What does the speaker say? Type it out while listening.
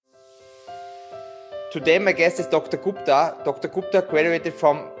Today my guest is Dr. Gupta. Dr. Gupta graduated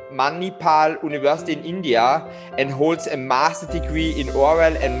from Manipal University in India and holds a master's degree in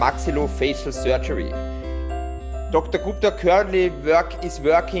oral and maxillofacial surgery. Dr. Gupta currently is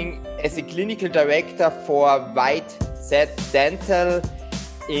working as a clinical director for White Set Dental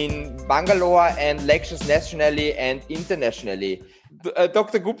in Bangalore and lectures nationally and internationally.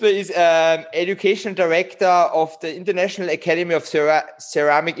 Dr. Gupta is education director of the International Academy of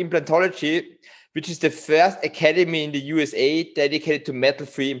Ceramic Implantology, which is the first academy in the USA dedicated to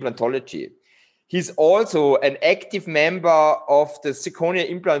metal-free implantology. He's also an active member of the Zirconia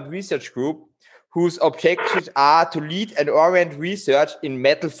implant research group, whose objectives are to lead and orient research in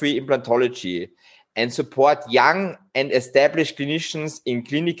metal-free implantology and support young and established clinicians in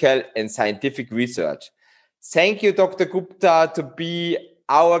clinical and scientific research. Thank you, Dr. Gupta, to be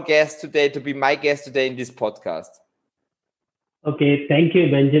our guest today, to be my guest today in this podcast. Okay, thank you,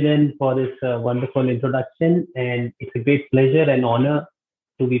 Benjamin, for this wonderful introduction. And it's a great pleasure and honor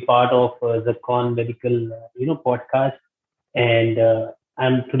to be part of the Con Medical, podcast. And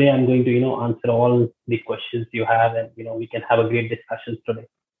today I'm going to, answer all the questions you have, and we can have a great discussion today.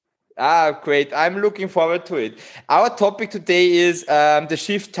 Great. I'm looking forward to it. Our topic today is the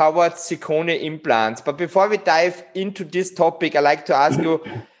shift towards zirconia implants. But before we dive into this topic, I'd like to ask you,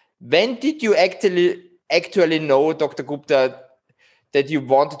 when did you actually know, Dr. Gupta, that you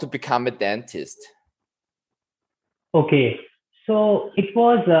wanted to become a dentist? Okay. So it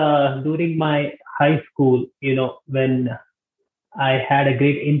was during my high school, when I had a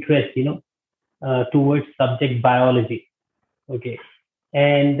great interest, towards subject biology. Okay.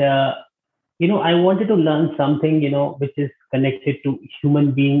 And, I wanted to learn something, which is connected to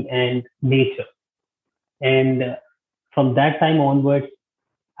human being and nature. And from that time onwards,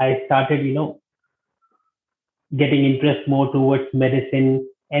 I started, getting interest more towards medicine.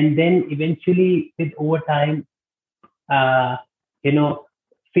 And then eventually with over time,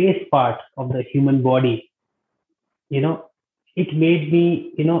 face part of the human body, it made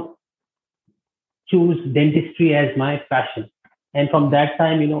me, choose dentistry as my passion. And from that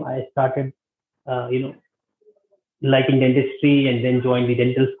time, I started, liking dentistry, and then joined the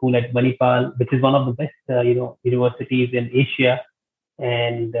dental school at Manipal, which is one of the best, universities in Asia.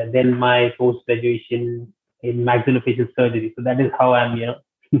 And then my post-graduation in maxillofacial surgery. So that is how I'm,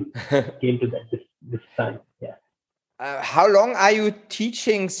 came to that this time. Yeah. How long are you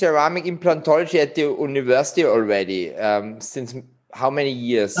teaching ceramic implantology at the university already? Since how many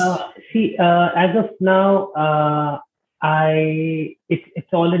years? As of now,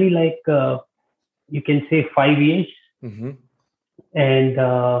 it's already like you can say 5 years, and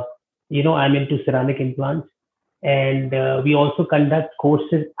I'm into ceramic implants, and we also conduct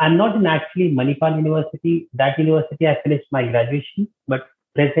courses. I'm not in actually Manipal University. That university I finished my graduation, but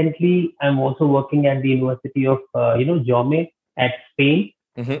presently I'm also working at the University of Jaume at Spain,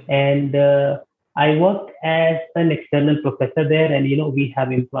 and I work as an external professor there, and we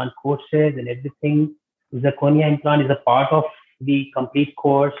have implant courses and everything. Zirconia implant is a part of the complete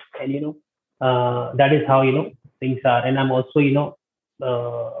course, and that is how things are. And I'm also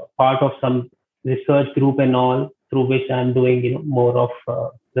part of some research group and all, through which I'm doing more of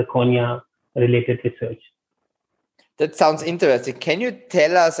zirconia related research. That sounds interesting. Can you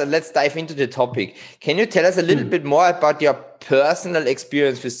tell us, and let's dive into the topic, can you tell us a little bit more about your personal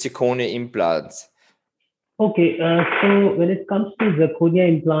experience with zirconia implants? Okay, so when it comes to zirconia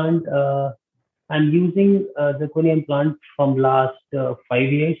implant, I'm using zirconia implant from last 5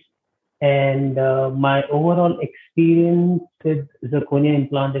 years, and my overall experience with zirconia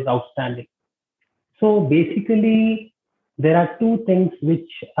implant is outstanding. So basically, there are two things which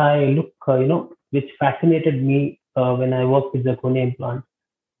I look, which fascinated me when I worked with zirconia implant.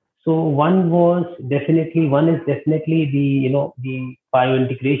 So one is definitely the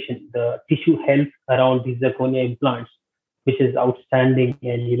biointegration, the tissue health around the zirconia implants, which is outstanding,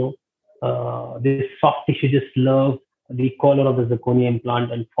 and this soft tissue just love the color of the zirconia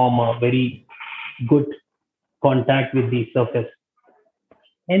implant and form a very good contact with the surface.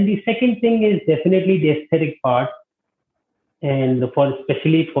 And the second thing is definitely the aesthetic part, and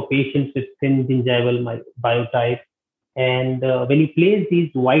especially for patients with thin gingival biotype. And when you place these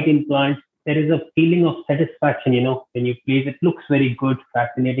white implants, there is a feeling of satisfaction, when you place it, looks very good,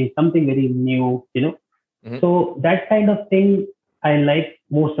 fascinating, something very new, So that kind of thing I like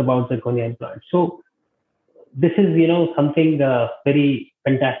most about zirconia implants. So this is, something very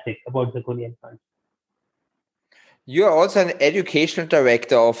fantastic about zirconia implants. You are also an educational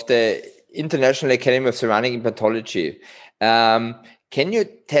director of the International Academy of Ceramic Implantology. Can you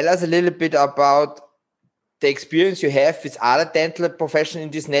tell us a little bit about the experience you have with other dental professionals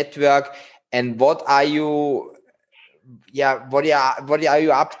in this network, And what are you? Yeah, what are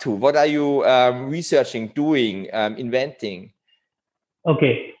you up to? What are you researching, doing, inventing?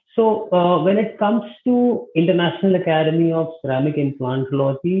 Okay. So when it comes to International Academy of Ceramic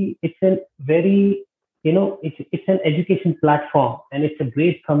Implantology, it's a very, it's an education platform, and it's a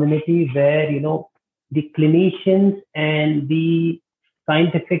great community where, the clinicians and the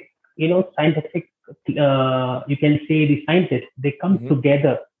scientific, you can say the scientists, they come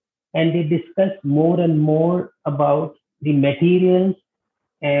together and they discuss more and more about the materials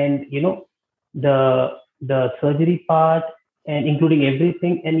and, the surgery part and including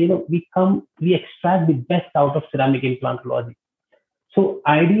everything. And we extract the best out of ceramic implantology. So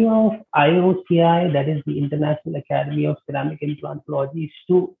idea of IOCI, that is the International Academy of Ceramic Implantology, is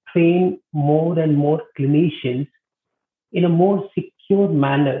to train more and more clinicians in a more secure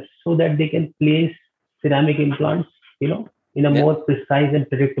manner so that they can place ceramic implants, in a more precise and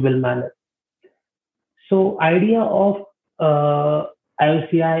predictable manner. So idea of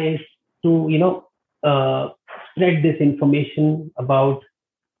IOCI is to, spread this information about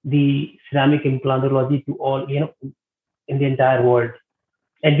the ceramic implantology to all, in the entire world.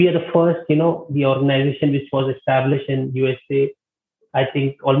 And we are the first, the organization which was established in USA, I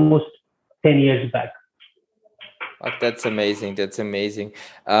think almost 10 years back. Oh, that's amazing. That's amazing.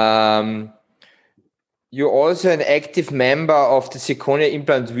 You're also an active member of the Zirconia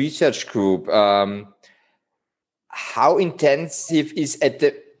Implant Research Group. How intensive is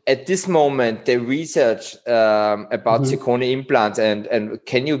at this moment the research about zirconia implants, and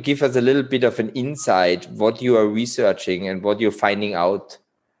can you give us a little bit of an insight what you are researching and what you're finding out?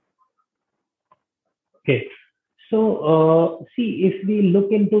 Okay, so see, if we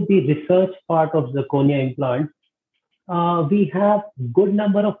look into the research part of zirconia implants, we have good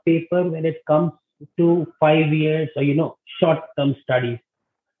number of paper when it comes to 5 years or short term studies.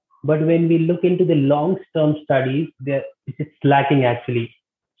 But when we look into the long-term studies, it's lacking actually.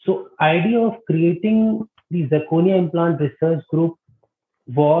 So idea of creating the Zirconia Implant Research Group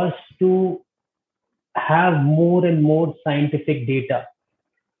was to have more and more scientific data,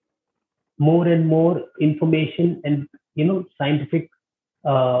 more and more information, and scientific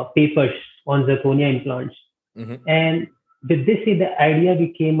papers on zirconia implants. And with this, the idea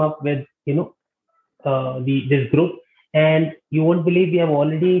we came up with, this group. And you won't believe we have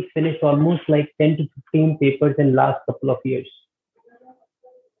already finished almost like 10 to 15 papers in last couple of years.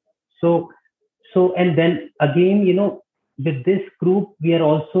 So and then again, with this group, we are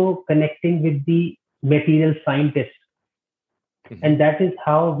also connecting with the material scientists. And that is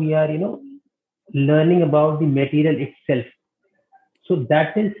how we are, learning about the material itself. So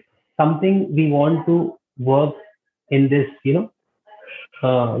that is something we want to work in this,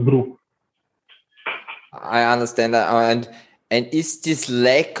 group. I understand that. And is this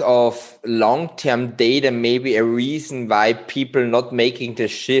lack of long-term data maybe a reason why people not making the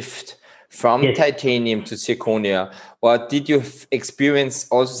shift from titanium to zirconia? Or did you experience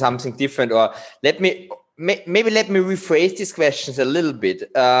also something different? Or let me rephrase these questions a little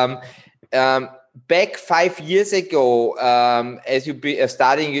bit. Back 5 years ago, as you be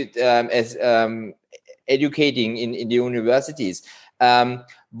starting as educating in the universities,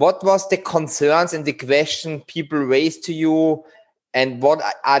 what was the concerns and the question people raised to you, and what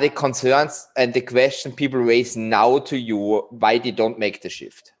are the concerns and the question people raise now to you why they don't make the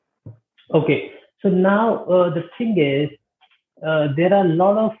shift? Okay, so now the thing is, there are a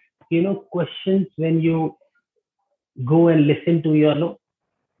lot of questions when you go and listen to your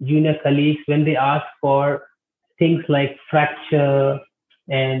junior colleagues when they ask for things like fracture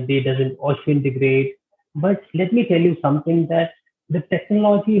and they doesn't osseointegrate. But let me tell you something, that the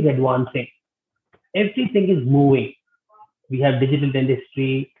technology is advancing. Everything is moving. We have digital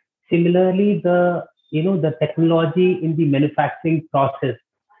dentistry. Similarly, the technology in the manufacturing process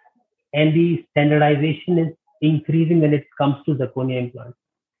and the standardization is increasing when it comes to zirconia implants.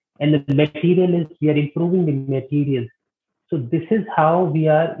 And the material is, we are improving the materials. So this is how we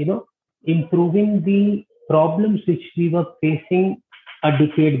are, improving the problems which we were facing a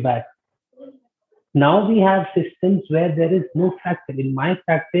decade back. Now we have systems where there is no fracture. In my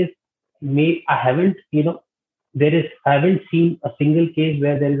practice, I haven't seen a single case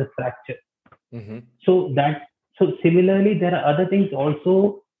where there is a fracture. So similarly, there are other things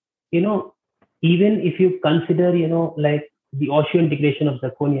also, even if you consider, like the osseointegration of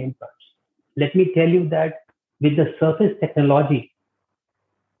zirconia implants. Let me tell you that with the surface technology,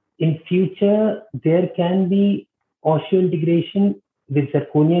 in future, there can be osseointegration with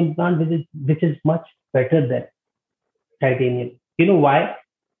zirconia implant, which is much better than titanium. You know why?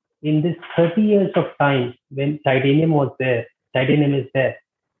 In this 30 years of time, when titanium is there,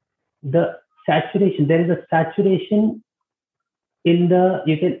 the saturation, there is a saturation in the,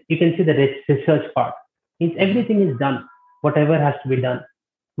 you can see the research part. Means everything is done, whatever has to be done.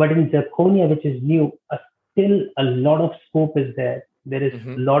 But in Zirconia, which is new, still a lot of scope is there. There is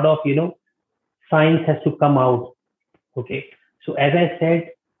a lot of, science has to come out. Okay. So as I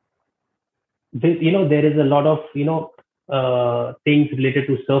said, there is a lot of, things related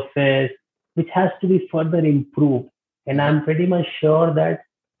to surface, which has to be further improved. And I'm pretty much sure that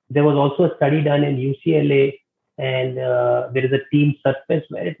there was also a study done in UCLA, and there is a team surface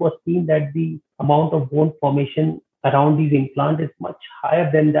where it was seen that the amount of bone formation around these implants is much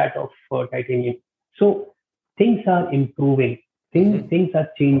higher than that of titanium. So things are improving, things are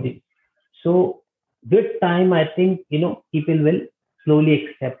changing. So with time, I think, people will slowly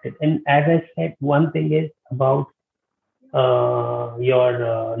accept it. And as I said, one thing is about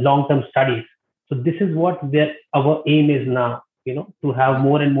your long-term studies. So this is what our aim is now, to have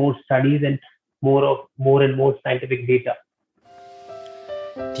more and more studies and more and more scientific data.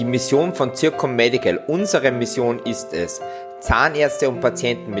 Die Mission von Zircon Medical, unsere Mission ist es, Zahnärzte und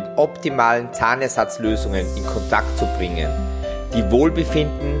Patienten mit optimalen Zahnersatzlösungen in Kontakt zu bringen, die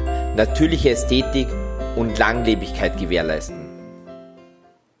Wohlbefinden, natürliche Ästhetik und Langlebigkeit gewährleisten.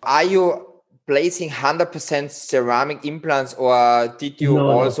 Are you placing 100% ceramic implants, or did you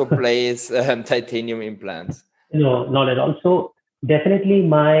also place titanium implants? No, not at all. So definitely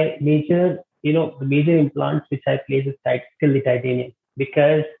my major, the major implants which I place is still the titanium,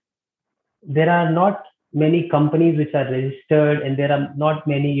 because there are not many companies which are registered, and there are not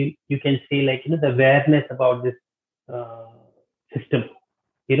many, you can say, like, the awareness about this system,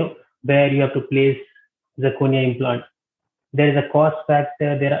 where you have to place zirconia implant. There is a cost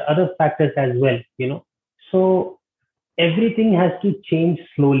factor. There are other factors as well, So everything has to change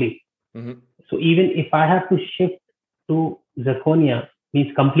slowly. So even if I have to shift to zirconia,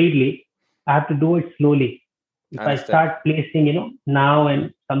 means completely, I have to do it slowly. If I start placing, now,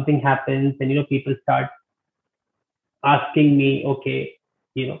 and something happens, and, people start asking me, okay,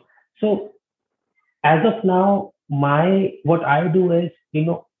 So as of now, what I do is,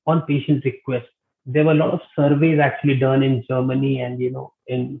 on patient request. There were a lot of surveys actually done in Germany and,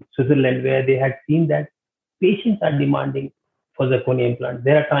 in Switzerland, where they had seen that patients are demanding for zirconia implants.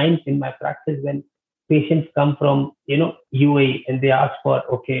 There are times in my practice when patients come from, UAE, and they ask for,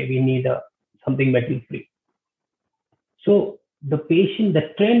 okay, we need something metal free. So the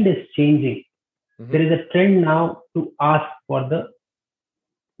trend is changing. There is a trend now to ask for the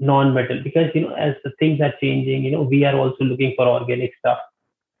non-metal, because, as the things are changing, we are also looking for organic stuff.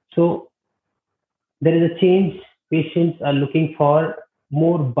 So there is a change. Patients are looking for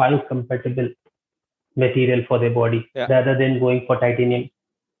more biocompatible material for their body, rather than going for titanium.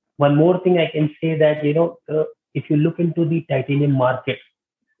 One more thing I can say that, if you look into the titanium market,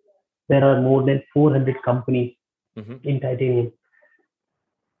 there are more than 400 companies in titanium.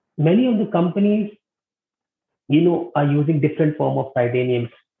 Many of the companies, are using different form of titanium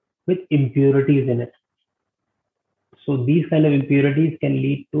with impurities in it. So these kind of impurities can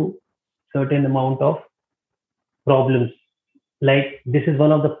lead to certain amount of problems. Like, this is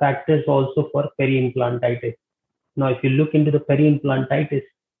one of the factors also for peri-implantitis. Now, if you look into the peri-implantitis,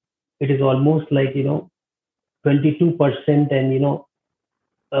 it is almost like, 22%, and,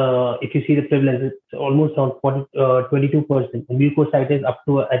 if you see the prevalence, it's almost around 22%. And mucositis up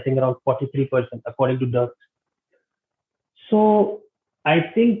to, I think, around 43%, according to DERCS. So I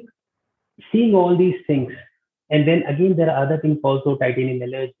think, seeing all these things, and then again, there are other things also, titanium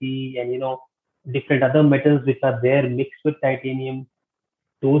allergy, and, different other metals which are there mixed with titanium,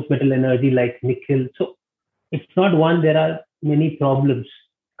 those metal energy like nickel. So it's not one, there are many problems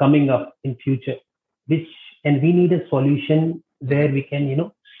coming up in future, and we need a solution where we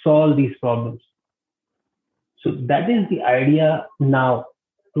can, solve these problems. So that is the idea now,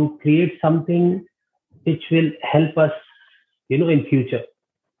 to create something which will help us, in future.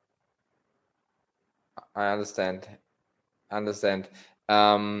 I understand.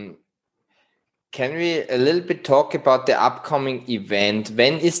 Can we a little bit talk about the upcoming event?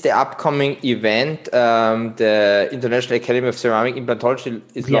 When is the upcoming event? The International Academy of Ceramic Implantology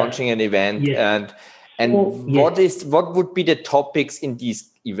is launching an event, and what would be the topics in these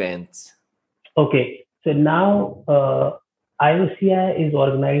events? Okay, so now IOCI is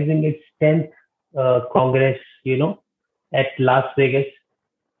organizing its 10th Congress, at Las Vegas,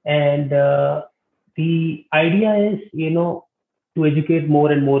 and the idea is, to educate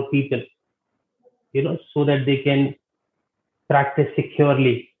more and more people, so that they can practice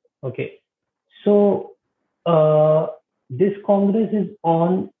securely. Okay. So this Congress is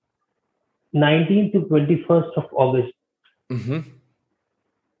on 19th to 21st of August.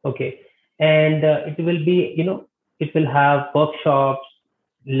 Okay. And it will be, it will have workshops,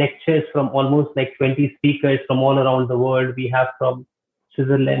 lectures from almost like 20 speakers from all around the world. We have from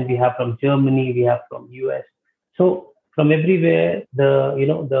Switzerland, we have from Germany, we have from US. So from everywhere,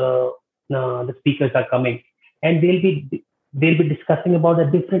 the speakers are coming, and they'll be discussing about the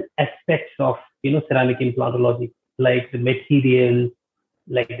different aspects of ceramic implantology, like the materials,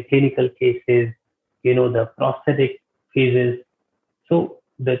 like the clinical cases, the prosthetic phases, so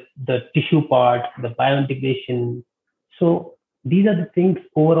the tissue part, the biointegration. So these are the things,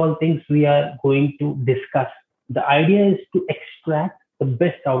 overall things we are going to discuss. The idea is to extract the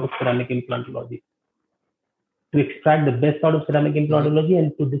best out of ceramic implantology, and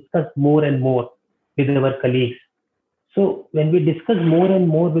to discuss more and more with our colleagues. So when we discuss more and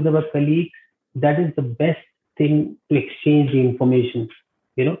more with our colleagues, that is the best thing to exchange the information.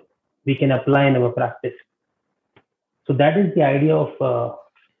 We can apply in our practice. So that is the idea of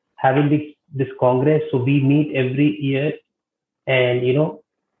having this congress. So we meet every year, and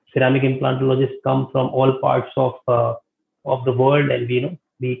ceramic implantologists come from all parts of the world, and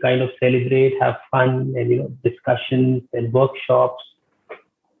we kind of celebrate, have fun, and discussions and workshops.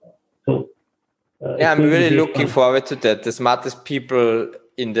 So yeah, I'm really looking forward to that. The smartest people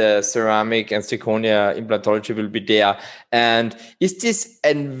in the ceramic and zirconia implantology will be there. And is this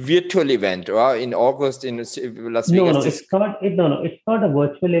a virtual event, or in August in Las Vegas? No, it's not. It's not a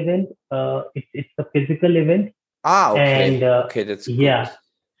virtual event. It's a physical event. Okay. And okay, that's good. Yes.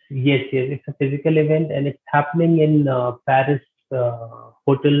 It's a physical event, and it's happening in Paris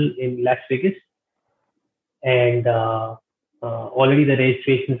hotel in Las Vegas. And already the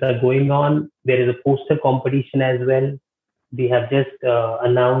registrations are going on. There is a poster competition as well. We have just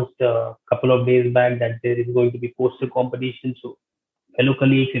announced a couple of days back that there is going to be poster competition. So fellow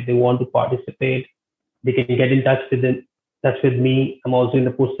colleagues, if they want to participate, they can get in touch with me. I'm also in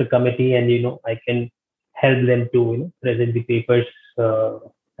the poster committee, and I can help them to present the papers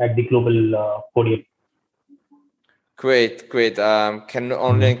at the global podium. Great. Can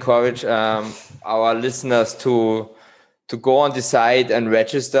only encourage our listeners to go on the site and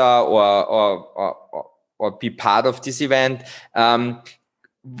register or be part of this event.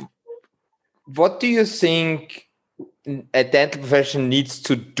 What do you think a dental professional needs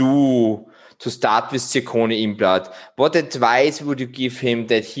to do to start with zirconia implant? What advice would you give him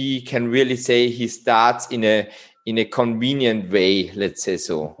that he can really say he starts in a convenient way, let's say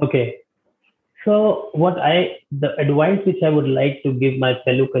so? Okay. So the advice which I would like to give my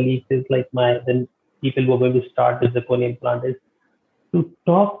fellow colleagues is like the people who are going to start with zirconia implant is to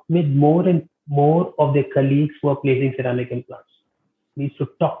talk with more and more of their colleagues who are placing ceramic implants. Means to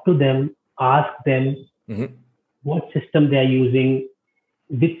talk to them, ask them what system they are using,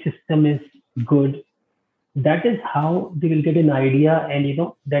 which system is good. That is how they will get an idea, and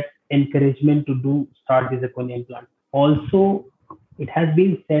that encouragement to start with zirconia implant. Also, it has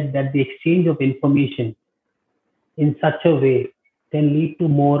been said that the exchange of information in such a way can lead to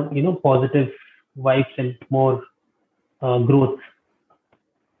more positive vibes and more growth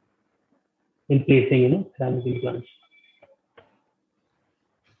in placing ceramic implants.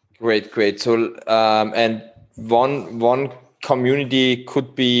 Great. So and one community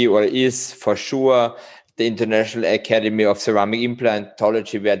could be, or is for sure, the International Academy of Ceramic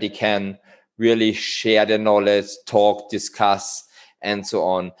Implantology, where they can really share their knowledge, talk, discuss, and so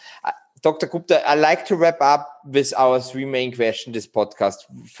on. Dr. Gupta, I like to wrap up with our three main questions this podcast.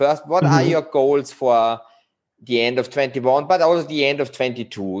 First, what are your goals for the end of 21, but also the end of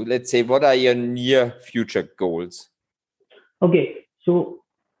 22? Let's say, what are your near future goals? Okay, so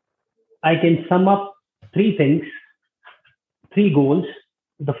I can sum up three goals.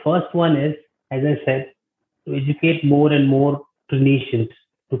 The first one is, as I said, to educate more and more clinicians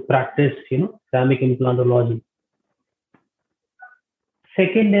to practice, ceramic implantology.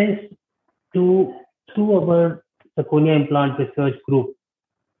 Second is through our zirconia implant research group,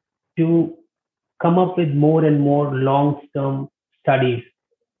 to come up with more and more long-term studies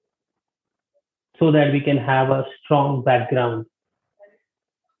so that we can have a strong background,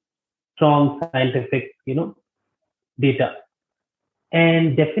 strong scientific, data.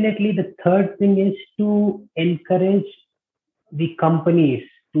 And definitely the third thing is to encourage the companies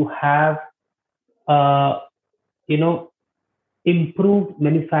to have, improved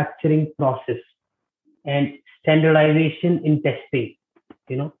manufacturing process and standardization in testing.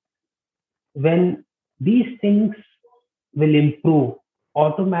 When these things will improve,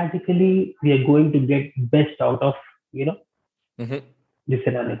 automatically we are going to get best out of, the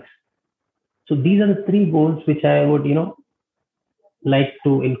ceramics. So these are the three goals which I would, like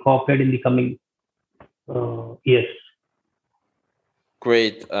to incorporate in the coming years.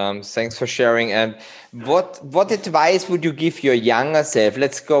 Great. Thanks for sharing. And what advice would you give your younger self?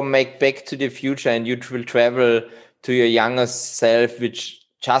 Let's go back to the future, and you will travel to your younger self, which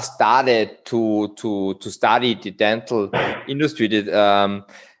just started to study the dental industry.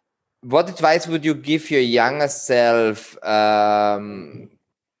 What advice would you give your younger self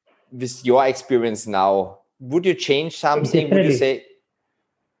with your experience now? Would you change something? Definitely. Would you say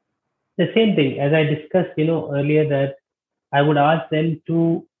the same thing as I discussed, earlier, that I would ask them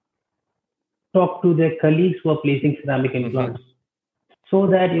to talk to their colleagues who are placing ceramic implants, so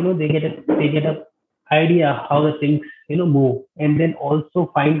that they get a idea how the things move, and then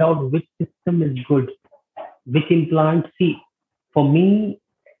also find out which system is good, which implant. See, for me,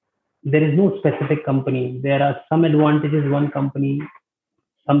 there is no specific company. There are some advantages one company,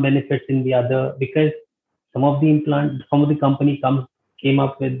 some benefits in the other, because some of the company came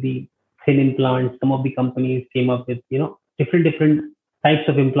up with the thin implants. Some of the companies came up with different types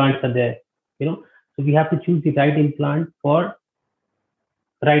of implants are there. So we have to choose the right implant for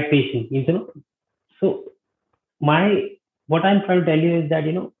right patient. So what I'm trying to tell you is that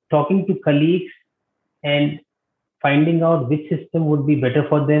talking to colleagues and finding out which system would be better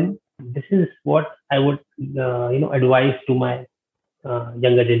for them. This is what I would advise to my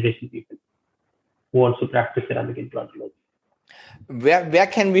younger generation people who wants to practice ceramic implantology. Where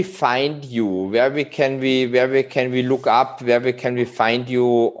can we find you? Where can we look up? Where can we find you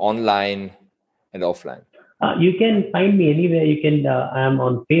online and offline? You can find me anywhere. You can. I am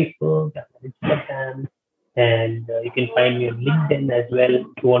on Facebook, Instagram, and you can find me on LinkedIn as well.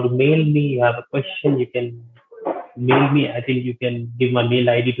 If you want to mail me, you have a question, you can mail me. I think you can give my mail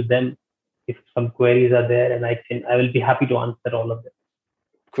ID to them if some queries are there, and I will be happy to answer all of them.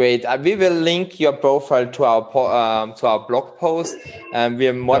 Great. We will link your profile to our blog post, and we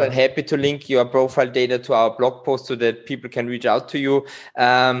are more than happy to link your profile data to our blog post so that people can reach out to you.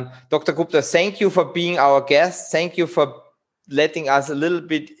 Dr. Gupta, thank you for being our guest. Thank you for letting us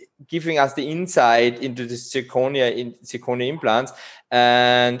giving us the insight into the zirconia implants.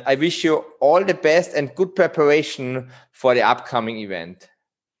 And I wish you all the best and good preparation for the upcoming event.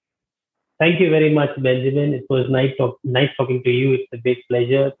 Thank you very much, Benjamin. It was nice talking to you. It's a big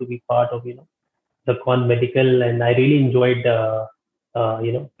pleasure to be part of, Zircon Medical, and I really enjoyed,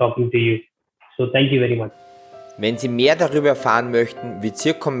 talking to you. So thank you very much. Wenn Sie mehr darüber erfahren möchten, wie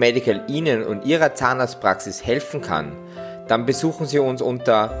Zircon Medical Ihnen und Ihrer Zahnarztpraxis helfen kann, dann besuchen Sie uns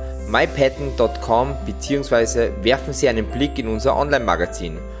unter mypatent.com bzw. werfen Sie einen Blick in unser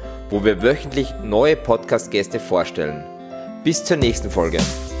Online-Magazin, wo wir wöchentlich neue Podcast-Gäste vorstellen. Bis zur nächsten Folge.